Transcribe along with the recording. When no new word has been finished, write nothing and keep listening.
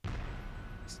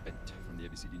Spent from the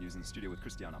ABCD News in the studio with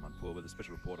Christian Amanpour with a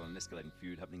special report on an escalating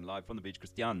feud happening live from the beach.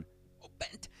 Christian. Oh,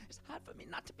 Bent, it's hard for me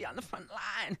not to be on the front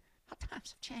line. How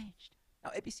times have changed.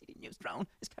 Now ABCD News drone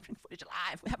is capturing footage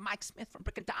alive. We have Mike Smith from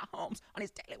Brickendale Homes on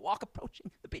his daily walk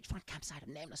approaching the beachfront campsite of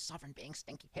nameless sovereign being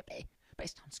Stinky Hippie.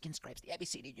 Based on skin scrapes, the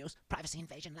ABCD News Privacy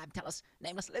Invasion Lab tell us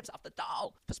Nameless lives off the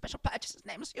doll. For special purchases,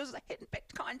 Nameless uses a hidden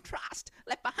Bitcoin trust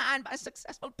left behind by a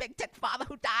successful big tech father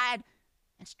who died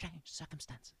in strange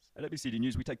circumstances. At ABCD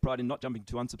News, we take pride in not jumping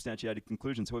to unsubstantiated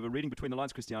conclusions. However, reading between the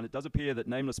lines, Christian, it does appear that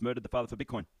Nameless murdered the father for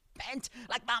Bitcoin. Bent,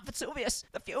 like Mount Vesuvius,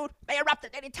 the feud may erupt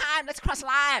at any time. Let's cross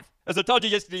live. As I told you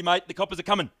yesterday, mate, the coppers are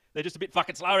coming. They're just a bit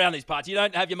fucking slow around these parts. You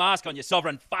don't have your mask on, you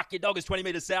sovereign fuck. Your dog is 20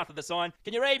 metres south of the sign.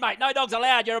 Can you read, mate? No dogs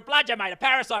allowed. You're a bludger, mate. A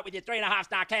parasite with your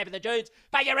 3.5-star camp in the dunes.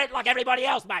 Pay your rent like everybody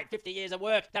else, mate. 50 years of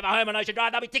work. To have a home on Ocean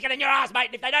Drive, they'll be ticking in your ass, mate.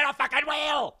 And if they don't, I fucking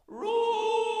will.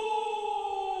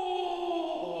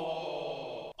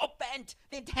 Oh, Bent,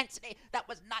 the intensity. That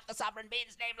was not the sovereign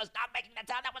being's nameless dog making the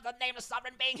sound. That was the nameless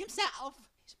sovereign being himself.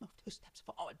 He's moved 2 steps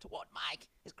forward toward Mike,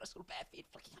 his graceful bare feet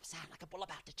flicking up sand like a bull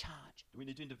about to charge. Do we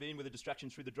need to intervene with a distraction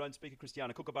through the drone speaker,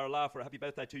 Christian? A kookaburra laugh for a happy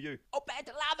birthday to you. Oh, Bent,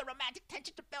 allow the romantic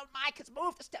tension to build. Mike has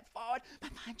moved a step forward. My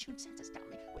fine-tuned senses tell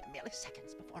me we're merely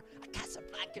seconds before a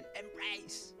Casablancan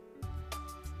embrace.